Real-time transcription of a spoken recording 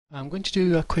I'm going to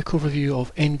do a quick overview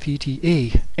of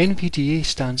NVDA. NVDA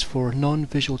stands for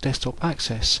Non-Visual Desktop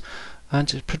Access, and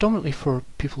it's predominantly for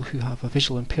people who have a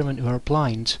visual impairment who are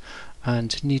blind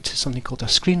and need something called a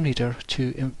screen reader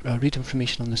to read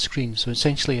information on the screen. So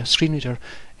essentially a screen reader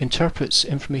interprets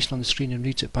information on the screen and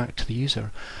reads it back to the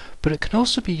user. But it can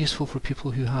also be useful for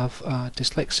people who have a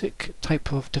dyslexic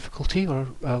type of difficulty or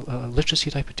a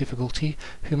literacy type of difficulty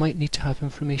who might need to have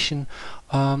information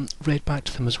read back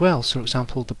to them as well. So for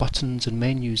example, the buttons and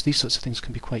menus, these sorts of things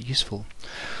can be quite useful.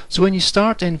 So when you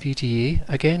start NVDA,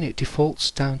 again it defaults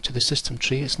down to the system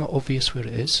tray. It's not obvious where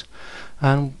it is.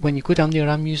 And when you go down there,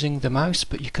 I'm using the mouse,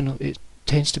 but it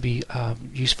tends to be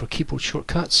used for keyboard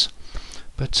shortcuts.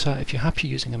 But if you're happy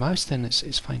using a mouse, then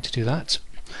it's fine to do that.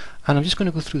 And I'm just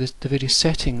going to go through the various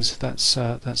settings that's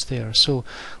there. So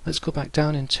let's go back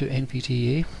down into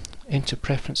NVDA, into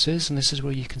Preferences, and this is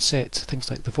where you can set things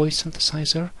like the voice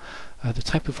synthesizer, the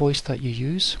type of voice that you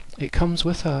use. It comes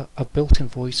with a built-in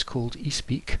voice called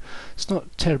eSpeak. It's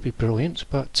not terribly brilliant,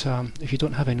 but if you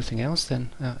don't have anything else, then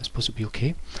I suppose it'll be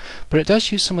okay. But it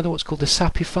does use some of what's called the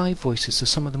SAPI 5 voices, so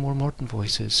some of the more modern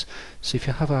voices. So if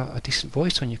you have a decent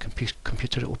voice on your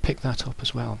computer, it will pick that up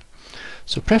as well.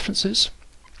 So Preferences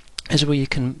is where you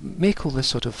can make all this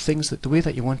sort of things the way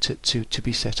that you want it to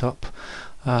be set up.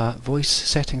 Voice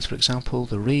settings, for example,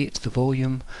 the rate, the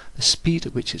volume, the speed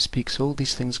at which it speaks, all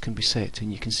these things can be set,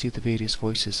 and you can see the various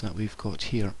voices that we've got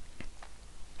here.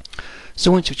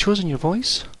 So once you've chosen your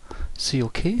voice, say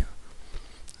OK,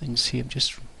 and you see I'm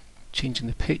just changing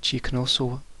the pitch. You can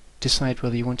also decide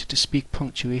whether you wanted to speak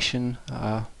punctuation,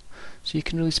 so you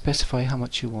can really specify how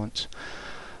much you want.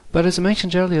 But as I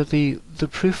mentioned earlier, the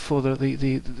proof for the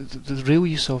real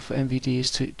use of NVDA is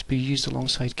to be used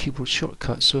alongside keyboard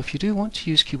shortcuts. So if you do want to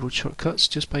use keyboard shortcuts,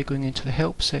 just by going into the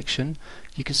Help section,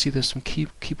 you can see there's some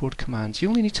keyboard commands. You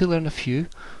only need to learn a few.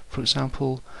 For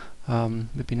example,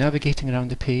 maybe navigating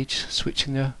around the page,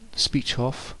 switching the speech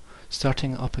off,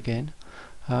 starting it up again,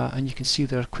 and you can see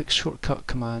there are quick shortcut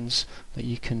commands that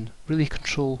you can really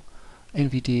control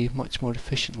NVDA much more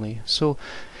efficiently. So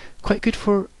quite good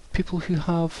for people who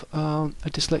have a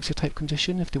dyslexia type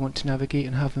condition if they want to navigate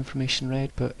and have information read,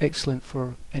 but excellent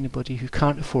for anybody who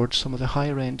can't afford some of the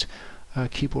higher end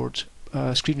keyboard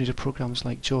screen reader programs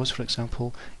like JAWS, for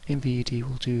example. NVDA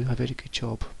will do a very good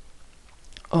job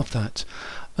of that.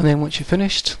 And then once you've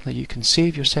finished, you can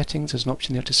save your settings. There's an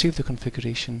option there to save the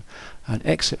configuration and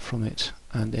exit from it,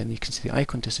 and then you can see the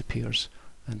icon disappears,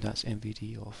 and that's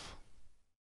NVDA off.